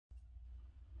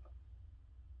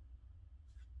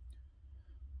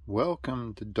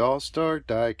Welcome to Dollstar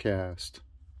Diecast.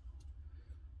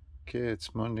 Okay,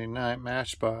 it's Monday night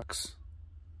Matchbox.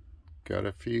 Got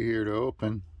a few here to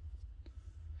open.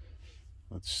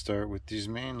 Let's start with these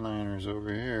mainliners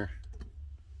over here.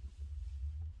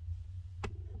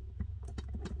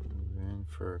 Move in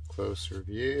for a closer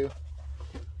view.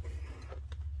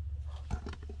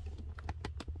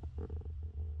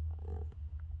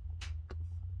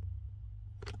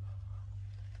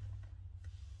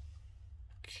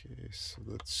 Okay, so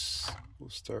we'll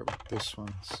start with this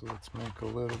one. So let's make a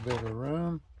little bit of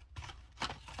room.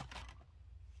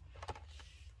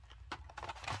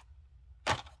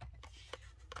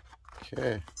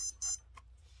 Okay.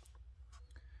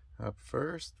 Up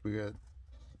first, we got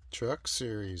Truck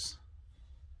Series.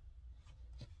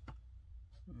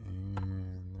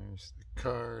 And there's the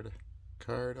card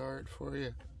art for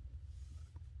you.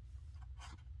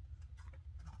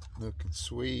 Looking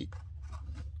sweet.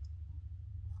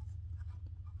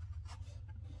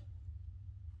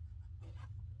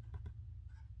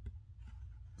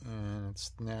 And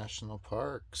it's National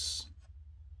Parks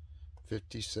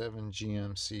 57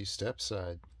 GMC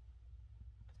Stepside.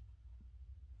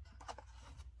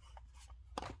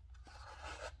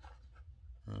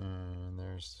 And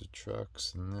there's the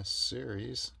trucks in this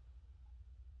series.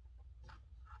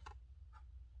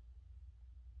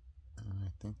 And I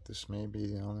think this may be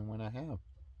the only one I have.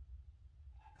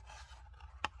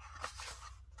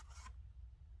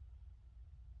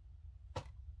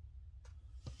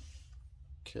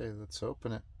 Okay, let's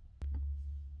open it.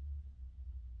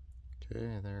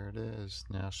 Okay, there it is,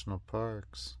 National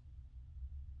Parks.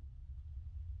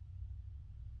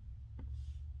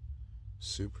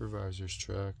 Supervisor's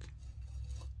truck.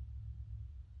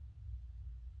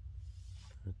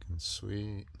 Looking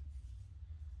sweet.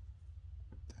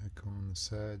 Deck on the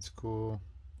side's cool.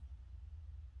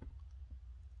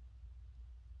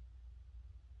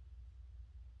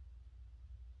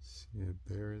 See a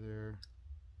bear there.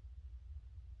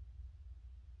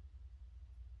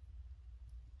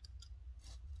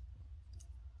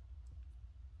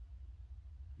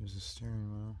 Here's the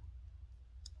steering wheel.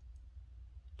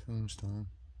 Tombstone.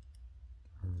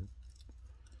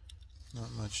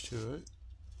 Not much to it.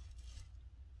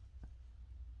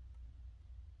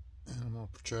 Animal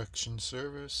Protection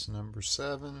Service, number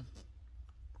 7.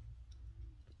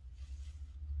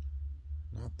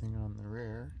 Nothing on the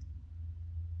rear.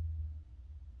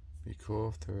 Be cool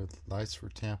if the lights were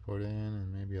tampoed in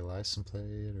and maybe a license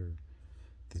plate or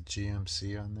the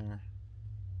GMC on there.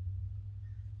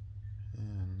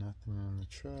 And nothing on the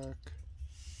truck.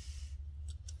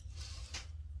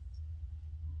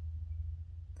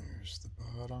 There's the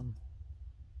bottom.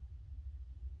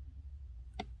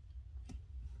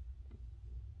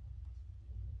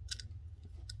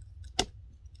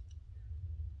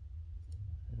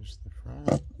 There's the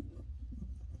front.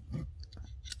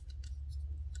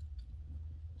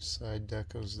 Side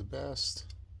deco's the best.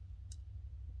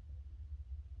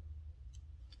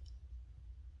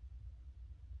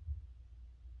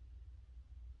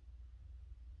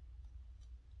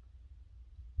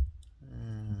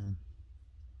 And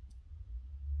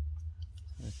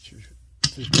that's your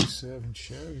 57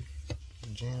 Chevy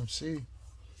GMC.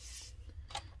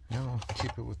 Now we'll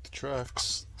keep it with the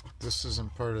trucks. This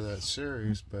isn't part of that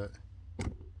series, but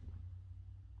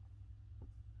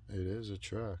it is a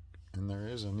truck. And there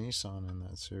is a Nissan in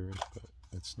that series, but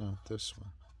it's not this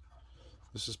one.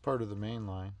 This is part of the main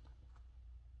line.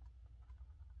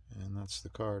 And that's the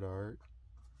card art.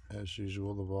 As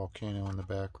usual, the volcano in the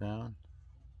background.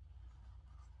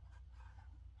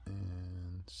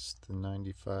 And it's the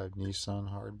 95 Nissan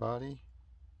hardbody.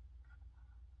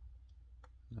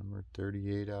 Number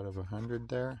 38 out of 100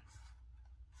 there.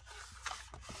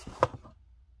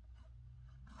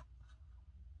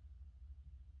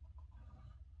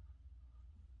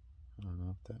 I don't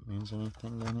know if that means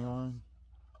anything to anyone.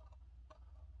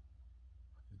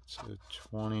 It's a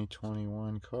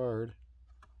 2021 card.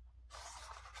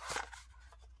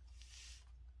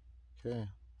 Okay,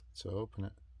 let's open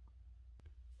it.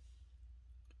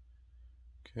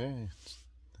 Okay, it's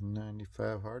the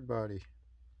 95 hardbody.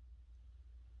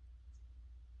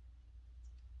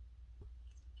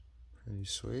 Pretty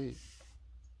sweet.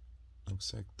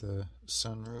 Looks like the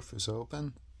sunroof is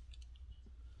open,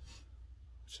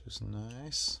 which is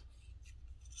nice.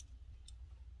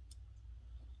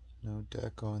 No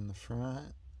deco in the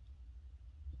front.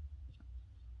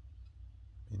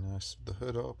 Be nice with the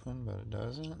hood open, but it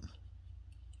doesn't.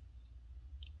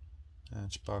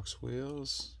 Matchbox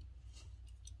wheels.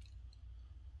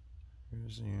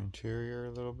 Here's the interior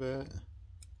a little bit.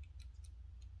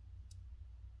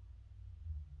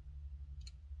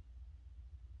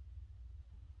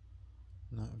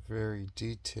 Not very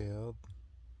detailed.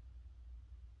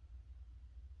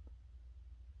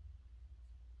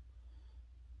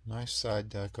 Nice side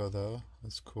deco though.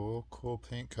 That's cool. Cool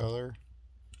paint color.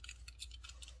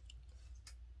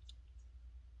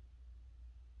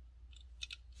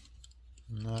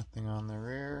 Nothing on the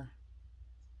rear.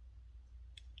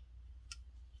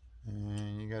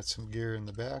 And you got some gear in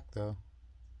the back though.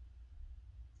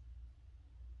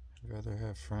 I'd rather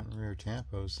have front and rear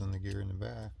tampos than the gear in the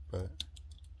back, but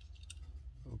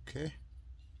okay.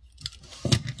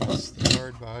 That's the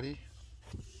hard body.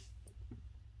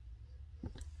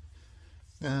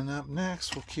 And up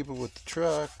next, we'll keep it with the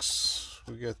trucks.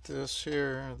 We got this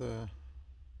here, the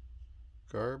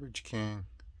Garbage King.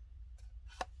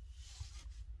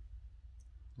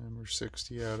 Number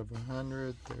 60 out of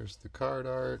 100. There's the card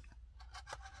art.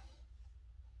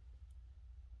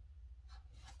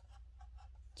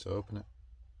 Let's open it.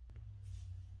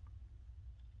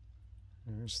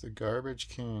 There's the Garbage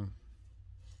King.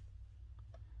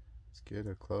 Let's get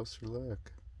a closer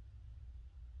look.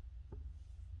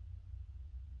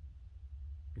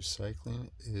 Recycling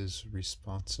is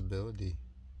responsibility.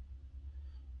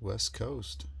 West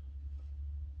Coast.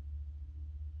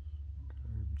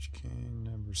 Garbage King,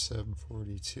 number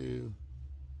 742.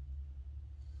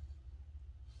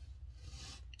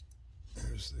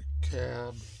 There's the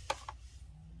cab.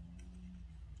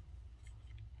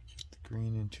 The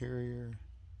green interior.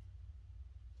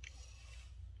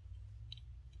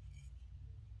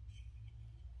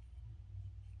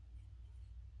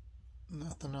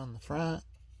 Nothing on the front.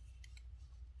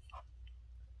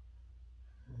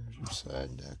 There's your side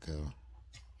deco.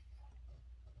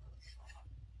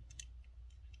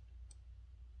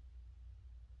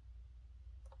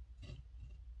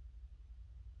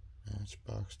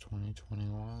 Matchbox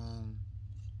 2021.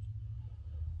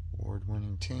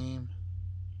 Award-winning team.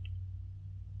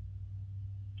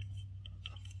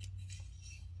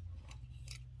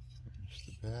 There's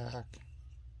the back.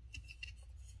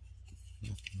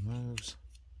 Nothing moves.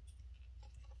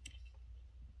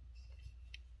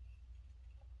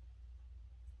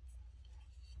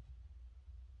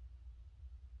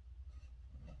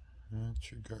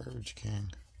 That's your Garbage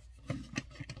King.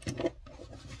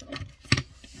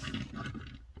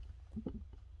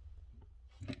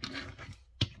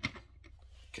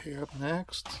 Okay, up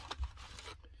next,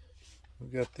 we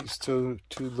got these two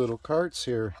little carts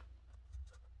here.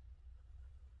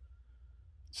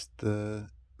 It's the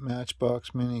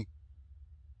Matchbox mini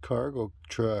cargo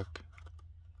truck.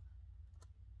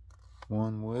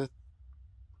 One with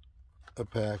a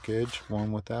package,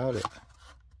 one without it.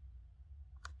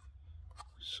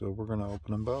 So we're going to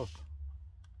open them both.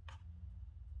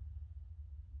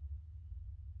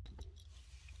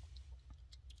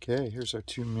 Okay, here's our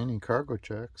two mini cargo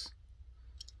trucks.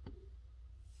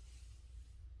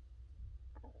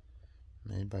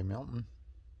 Made by Milton.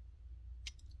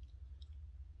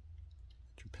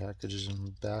 Your packages in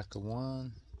the back of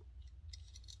one.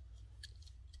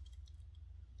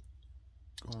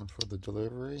 Going for the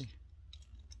delivery.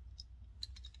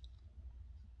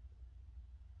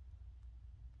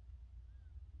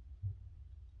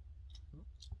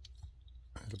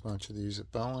 Had a bunch of these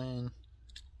at Boeing.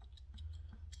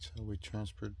 So we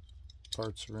transferred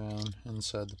parts around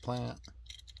inside the plant.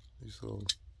 These little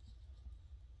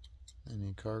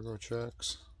mini cargo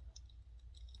trucks.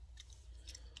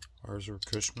 Ours were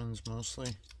Cushmans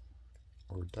mostly,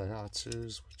 or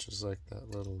Daihatsus, which is like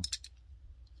that little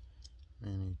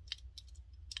mini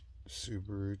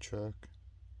Subaru truck.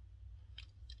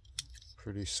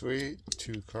 Pretty sweet.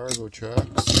 Two cargo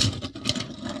trucks.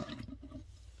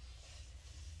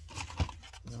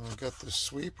 Then we got the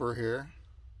sweeper here.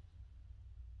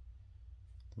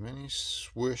 The mini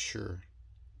Swisher.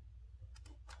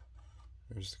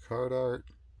 There's the card art.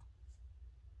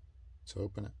 Let's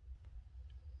open it.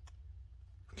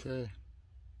 Okay,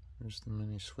 here's the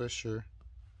mini Swisher.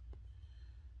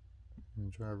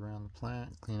 And drive around the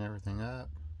plant, clean everything up.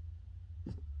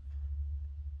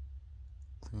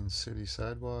 Clean city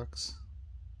sidewalks.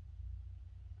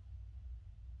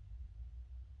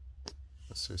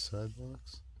 Let's say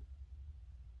sidewalks.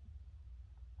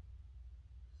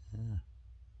 Yeah.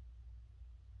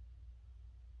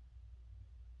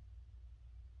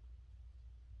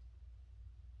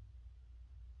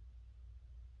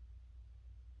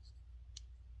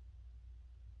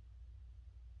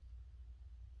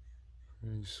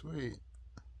 Pretty sweet.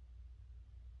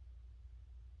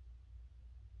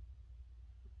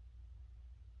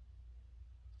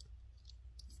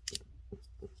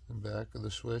 The back of the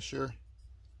Swisher.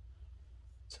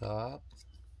 Top.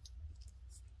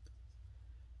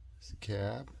 There's the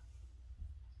cab.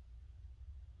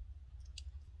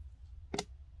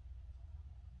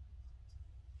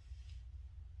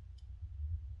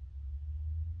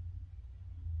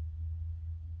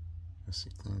 Guess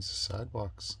he cleans the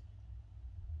sidewalks.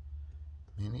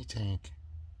 Mini tank.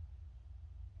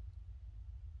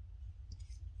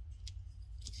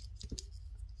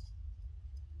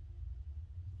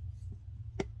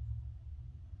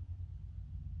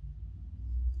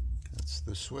 That's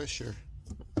the Swisher.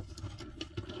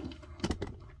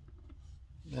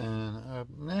 And up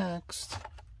next,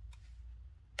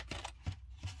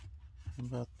 how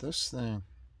about this thing?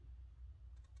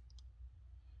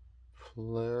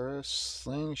 Polaris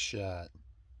Slingshot.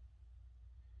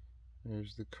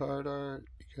 There's the card art.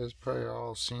 You guys probably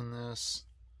all seen this.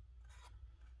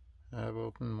 I've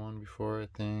opened one before, I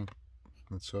think.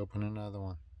 Let's open another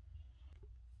one.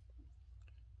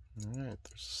 Alright,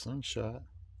 there's a slingshot.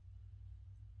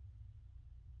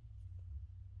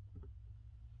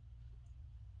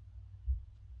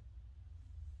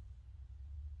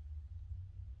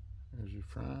 There's your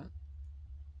front.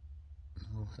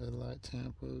 Little headlight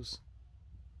tampos.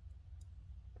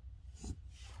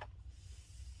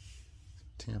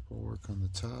 Tampo work on the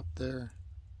top there.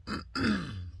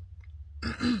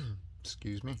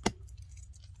 Excuse me.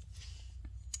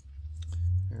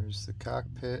 There's the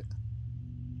cockpit.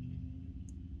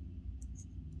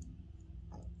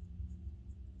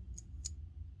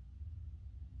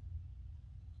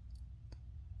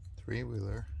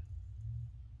 Three-wheeler.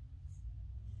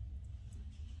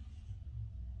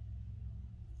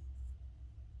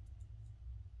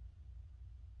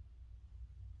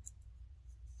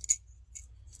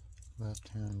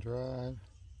 Left-hand drive.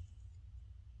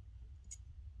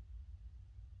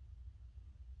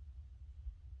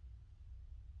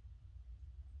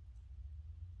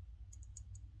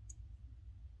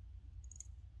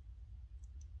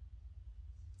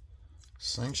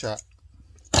 Slingshot.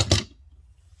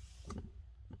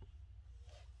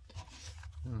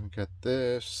 And we got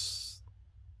this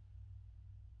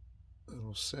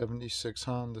little 76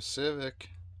 Honda Civic.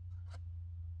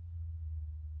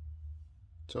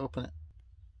 Let's open it.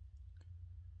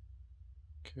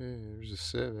 Okay, there's a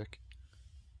Civic.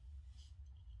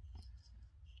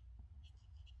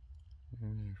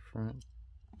 There's your front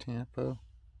tampo.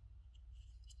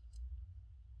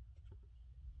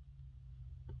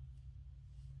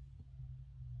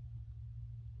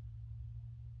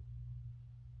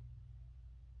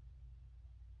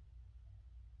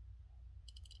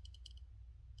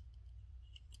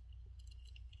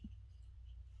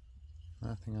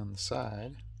 Nothing on the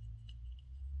side.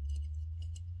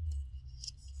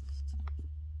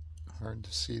 Hard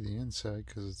to see the inside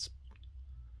because it's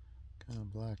kind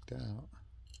of blacked out.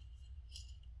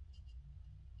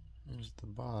 There's the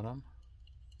bottom.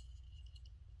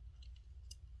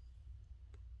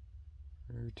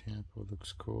 Rear tampo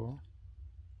looks cool.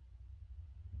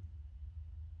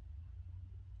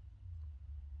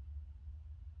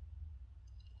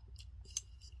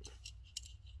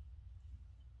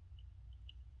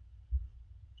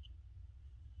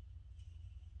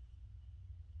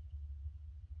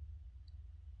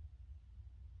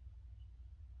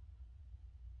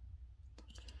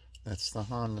 That's the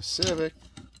Honda Civic.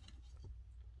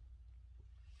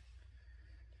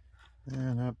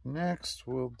 And up next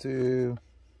we'll do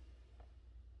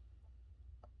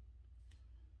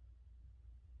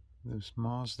this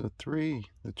Mazda 3,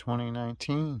 the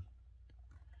 2019.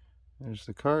 There's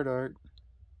the card art.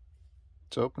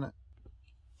 Let's open it.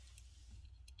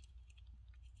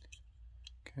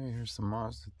 Okay, here's the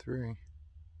Mazda 3.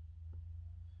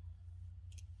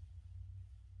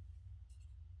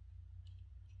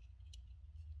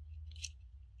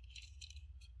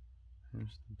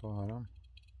 Here's the bottom.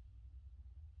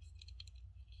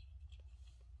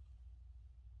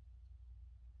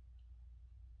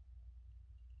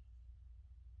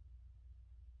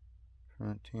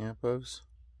 Front tampos.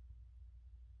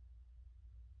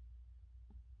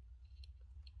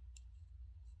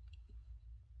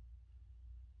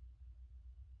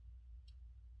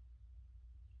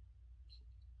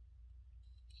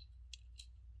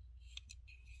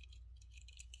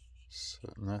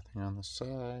 So nothing on the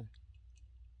side.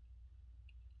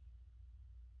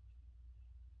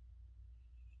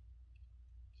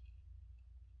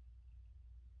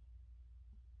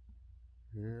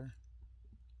 Here.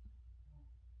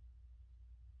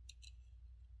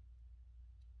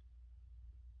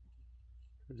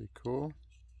 Pretty cool.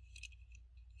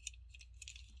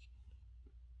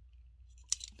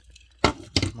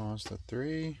 Mazda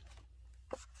 3.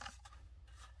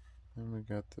 Then we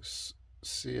got this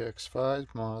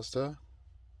CX-5 Mazda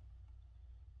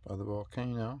by the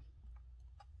volcano.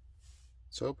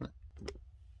 Let's open it.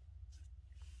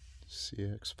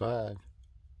 CX-5.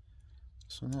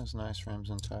 This one has nice rims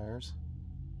and tires.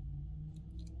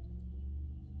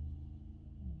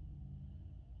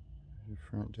 Your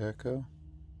front deco.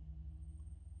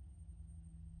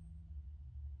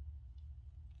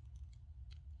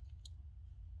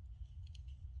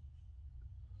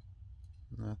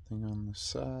 Nothing on the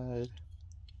side.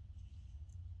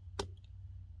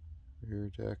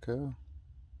 Rear deco.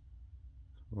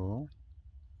 Cool.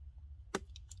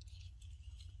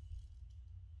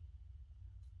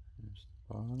 Here's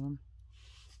the bottom.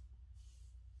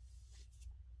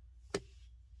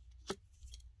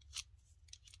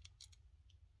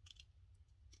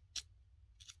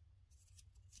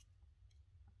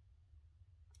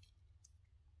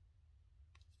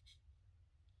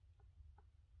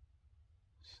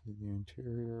 See the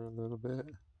interior a little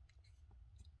bit.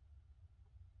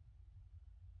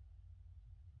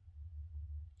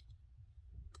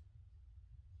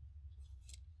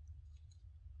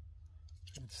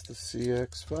 It's the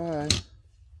CX-5.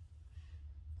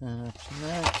 And up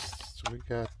next, we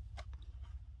got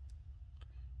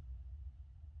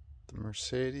the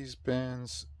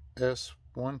Mercedes-Benz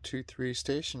S123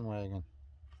 station wagon.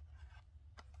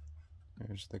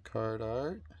 There's the card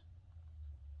art.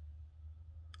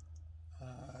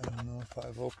 I don't know if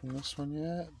I've opened this one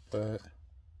yet, but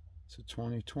it's a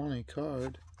 2020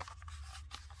 card.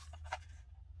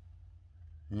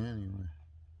 Anyway,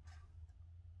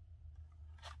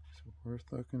 so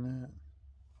worth looking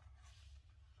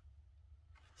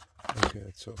at. Okay,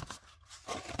 it's open.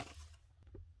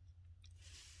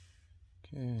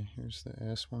 Okay, here's the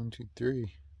S123.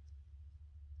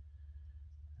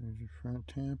 There's your front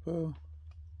tampo.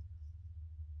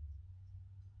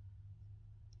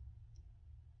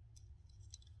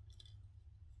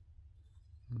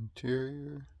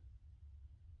 Interior.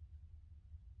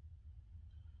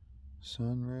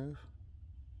 Sunroof.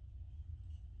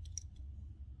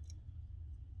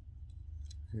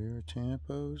 Rear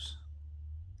tampos.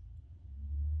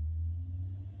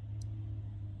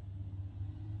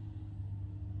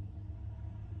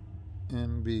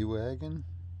 MB wagon.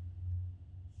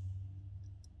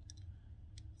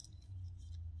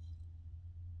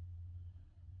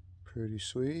 Pretty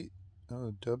sweet.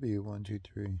 Oh,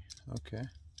 W123. Okay.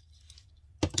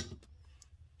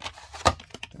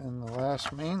 And the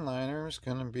last mainliner is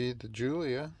going to be the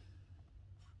Giulia.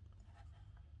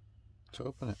 Let's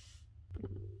open it.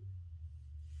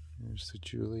 Here's the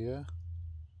Giulia.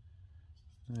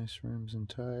 Nice rims and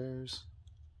tires.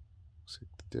 Looks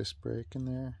like the disc brake in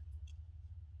there.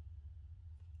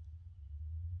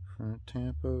 Front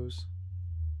tampos.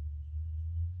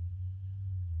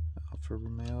 Alfa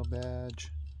Romeo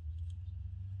badge.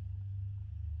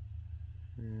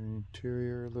 Rear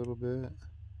interior a little bit.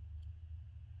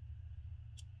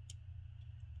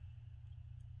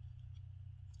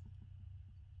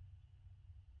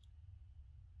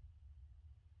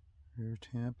 Rear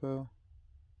tampo.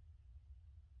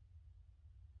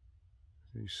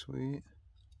 Pretty sweet.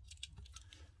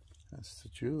 That's the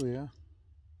Giulia.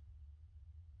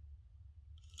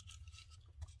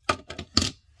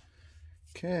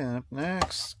 Okay, up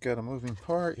next, got a moving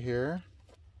part here.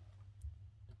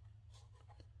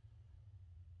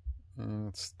 And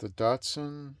it's the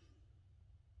Datsun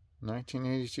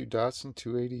 1982 Datsun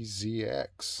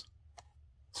 280ZX.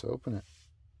 Let's open it.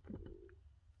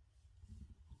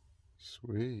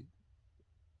 Sweet.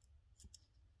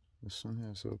 This one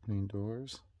has opening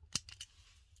doors.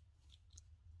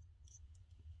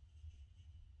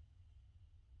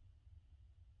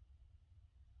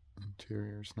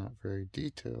 Interior's not very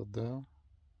detailed though,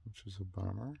 which is a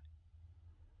bummer.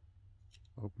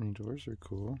 Opening doors are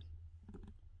cool.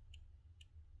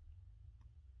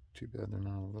 Too bad they're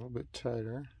not a little bit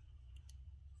tighter,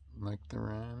 like the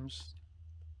rims.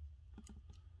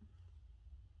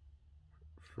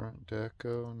 Front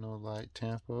deco, no light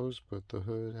tampos, but the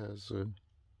hood has a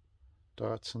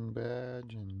Datsun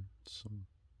badge and some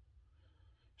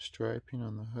striping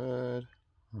on the hood,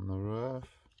 on the roof,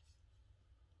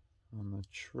 on the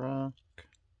trunk,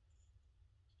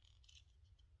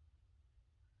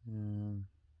 and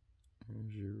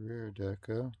here's your rear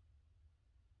deco.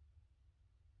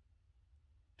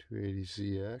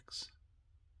 280ZX.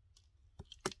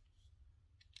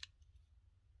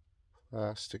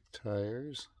 Plastic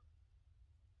tires.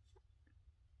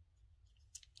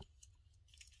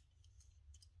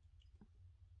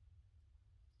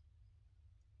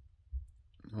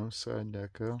 No side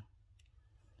deco.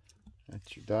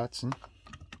 That's your Datsun.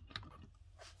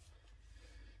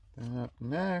 Then up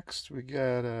next we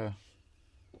got a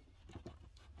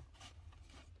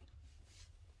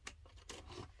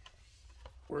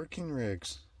working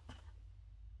rigs.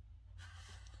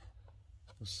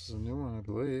 This is a new one, I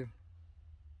believe.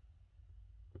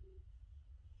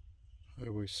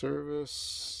 Highway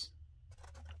service.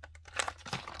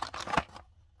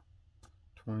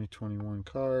 2021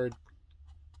 card.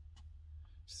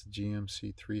 It's the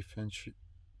GMC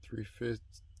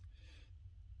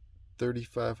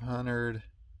 3500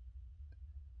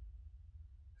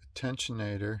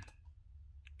 Attentionator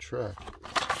truck.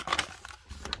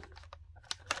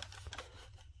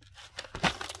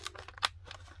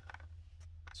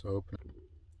 So open it.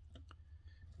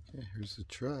 Okay, here's the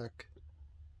truck.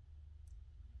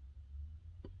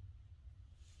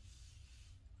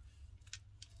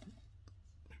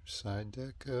 Side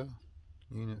deco,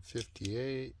 unit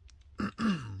 58.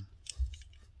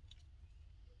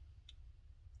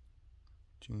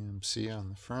 GMC on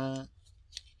the front.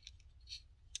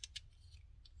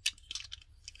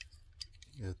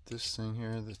 You got this thing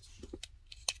here that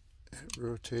it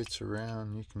rotates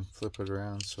around. You can flip it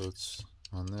around so it's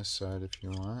on this side if you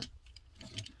want.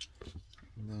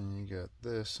 And then you got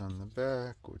this on the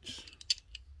back, which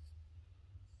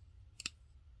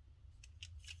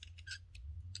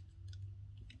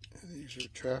these are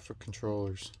traffic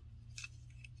controllers.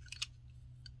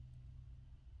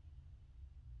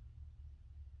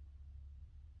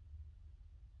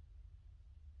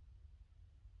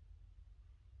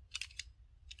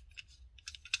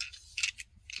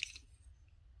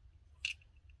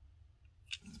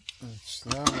 That's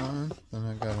that one. Then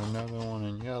I got another one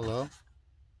in yellow.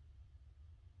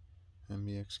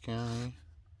 MBX County.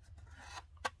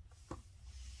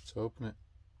 Let's open it.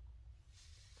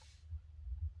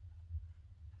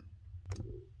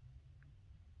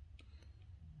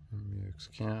 MBX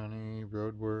County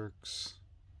Roadworks.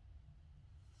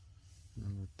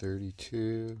 Number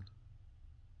 32.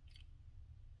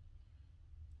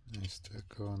 Nice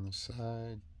deco on the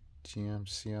side.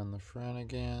 GMC on the front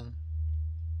again.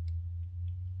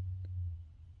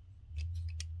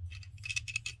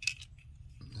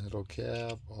 Metal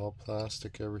cab, all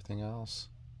plastic, everything else.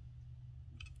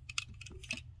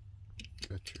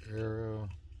 Got your arrow.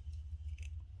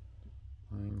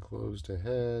 Line closed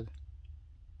ahead.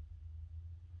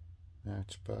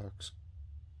 Matchbox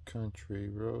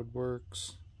Country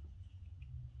Roadworks.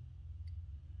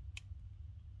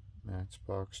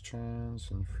 Matchbox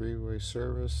Trans and Freeway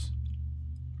Service.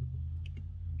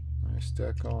 Nice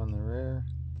deco on the rear.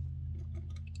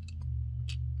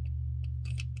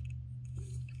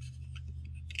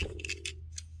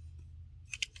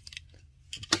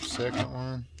 Second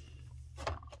one.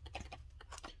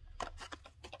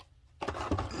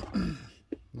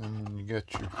 Then when you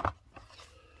get your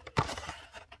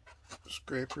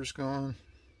scrapers going,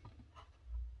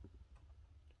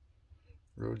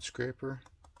 road scraper.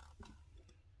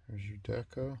 There's your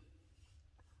deco.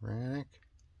 Ranick.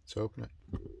 Let's open it.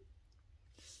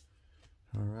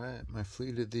 Alright, my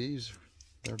fleet of these,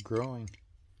 they're growing.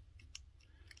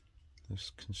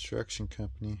 This construction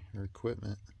company or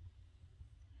equipment.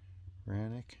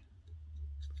 Ranick.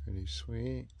 Pretty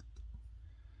sweet.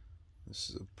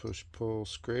 This is a push-pull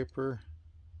scraper.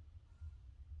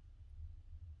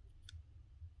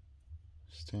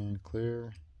 Stand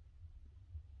clear.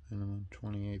 Minimum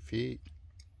 28 feet.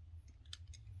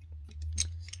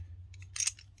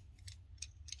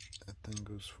 That thing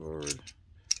goes forward.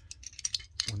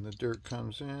 When the dirt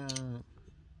comes in,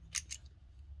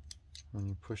 when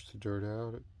you push the dirt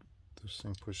out, this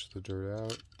thing pushes the dirt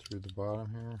out through the bottom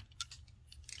here.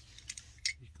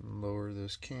 You can lower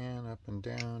this can up and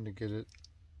down to get it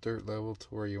dirt level to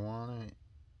where you want it.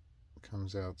 It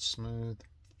comes out smooth.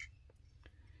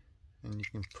 And you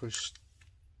can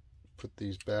put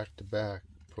these back to back.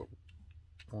 Put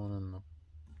one in the,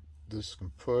 this can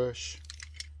push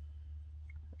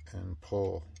and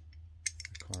pull. I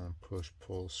call them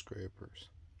push-pull scrapers.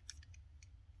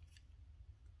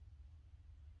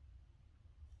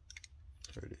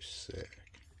 Pretty sick.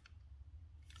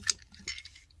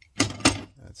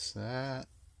 That's that.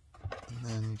 And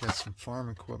then you got some farm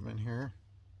equipment here.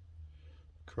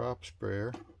 Crop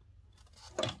sprayer.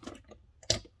 Let's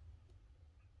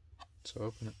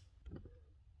open it.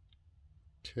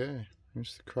 Okay,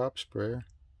 here's the crop sprayer.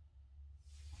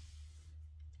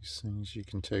 These things you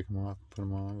can take them off and put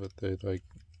them on, but they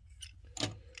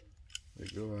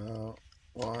go out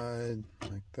wide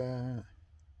like that.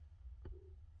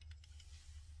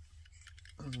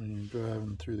 And when you're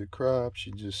driving through the crops,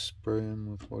 you just spray them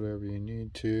with whatever you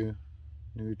need to.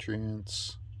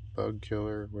 Nutrients, bug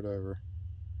killer, whatever.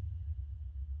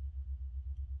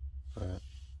 But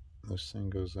this thing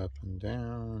goes up and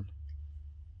down.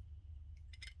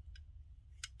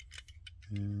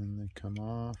 And they come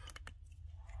off.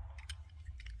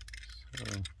 So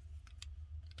I'm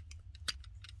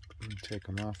going to take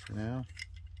them off for now.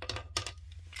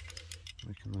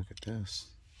 We can look at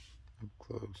this up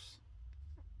close.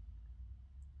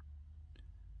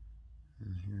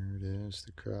 And Here it is,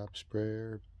 the crop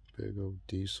sprayer. Big old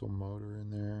diesel motor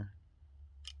in there.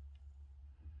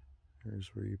 Here's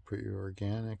where you put your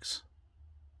organics.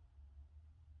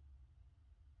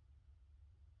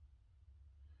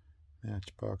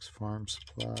 Matchbox farm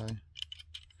supply.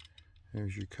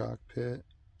 There's your cockpit.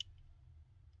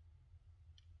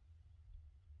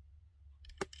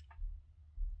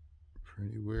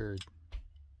 Pretty weird.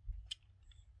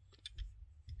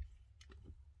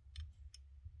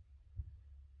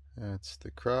 That's the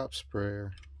crop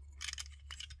sprayer.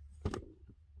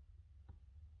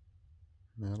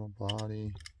 Metal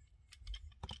body.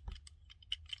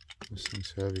 This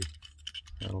thing's heavy.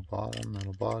 Metal bottom,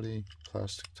 metal body,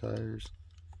 plastic tires.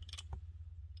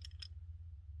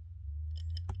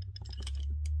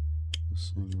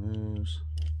 This thing moves.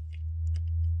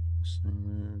 This thing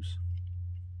moves.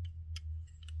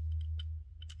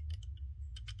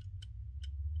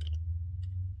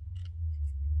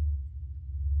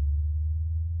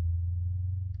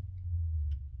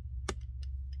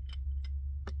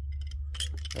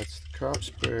 That's the crop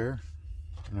sprayer.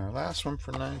 And our last one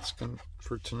for tonight's going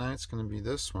to be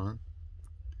this one.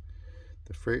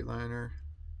 The Freightliner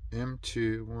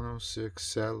M2-106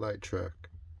 satellite truck.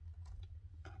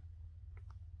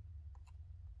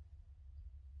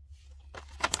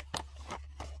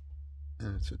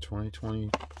 And it's a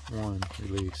 2021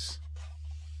 release.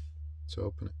 Let's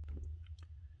open it.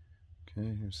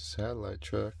 Okay, here's the satellite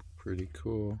truck. Pretty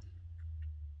cool.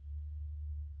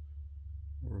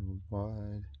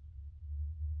 Worldwide.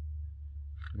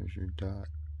 There's your dot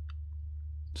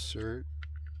cert.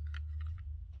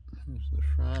 Here's the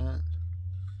front.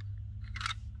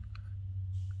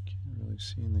 Can't really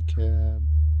see in the cab.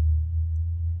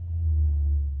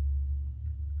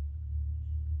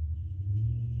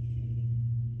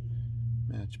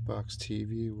 Matchbox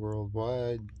TV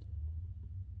worldwide.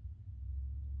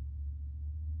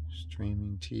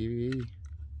 Streaming TV.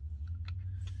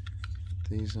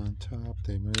 These on top,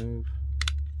 they move.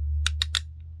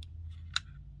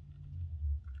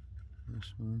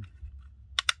 This one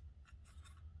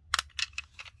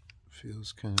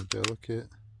feels kind of delicate.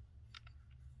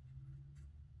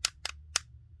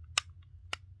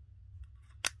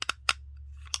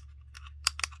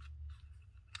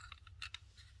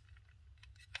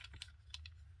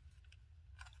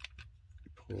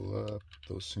 You pull up,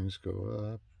 those things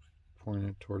go up,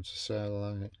 pointed towards the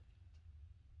satellite.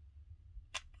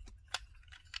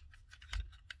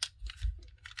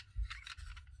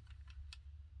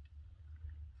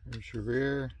 There's your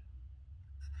rear.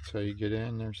 That's how you get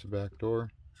in. There's the back door.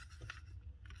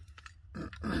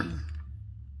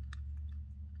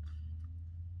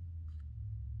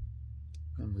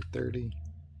 Number 30.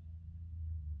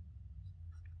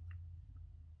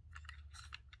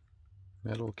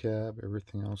 Metal cab.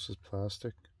 Everything else is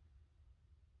plastic.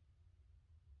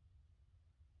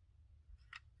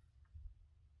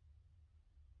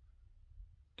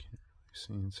 Can't really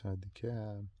see inside the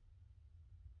cab.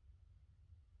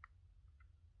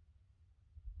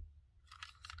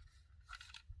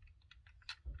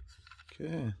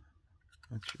 Okay,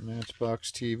 that's your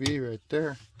Matchbox TV right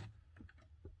there.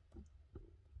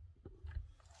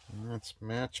 And that's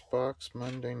Matchbox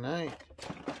Monday night.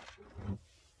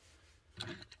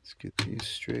 Let's get these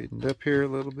straightened up here a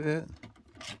little bit.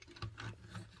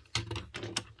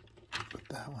 Put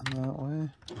that one that way.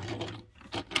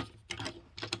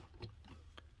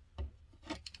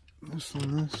 This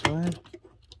one this way.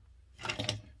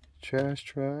 Trash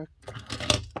truck.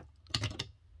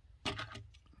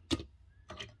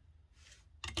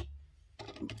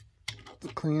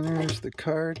 Cleaners, the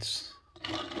carts.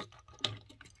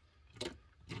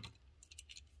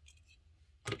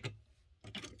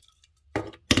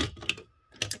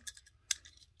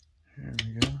 Here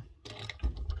we go.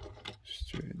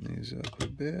 Straighten these up a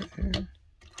bit here.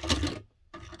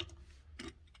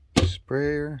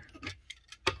 Sprayer.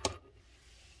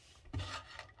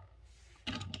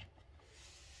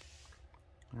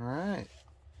 Alright.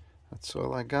 That's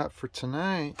all I got for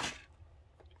tonight.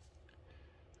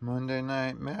 Monday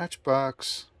night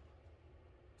Matchbox.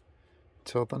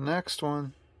 Till the next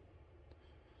one.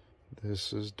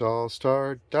 This is Doll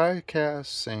Star Diecast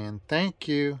saying thank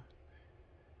you.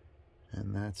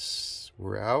 And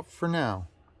we're out for now.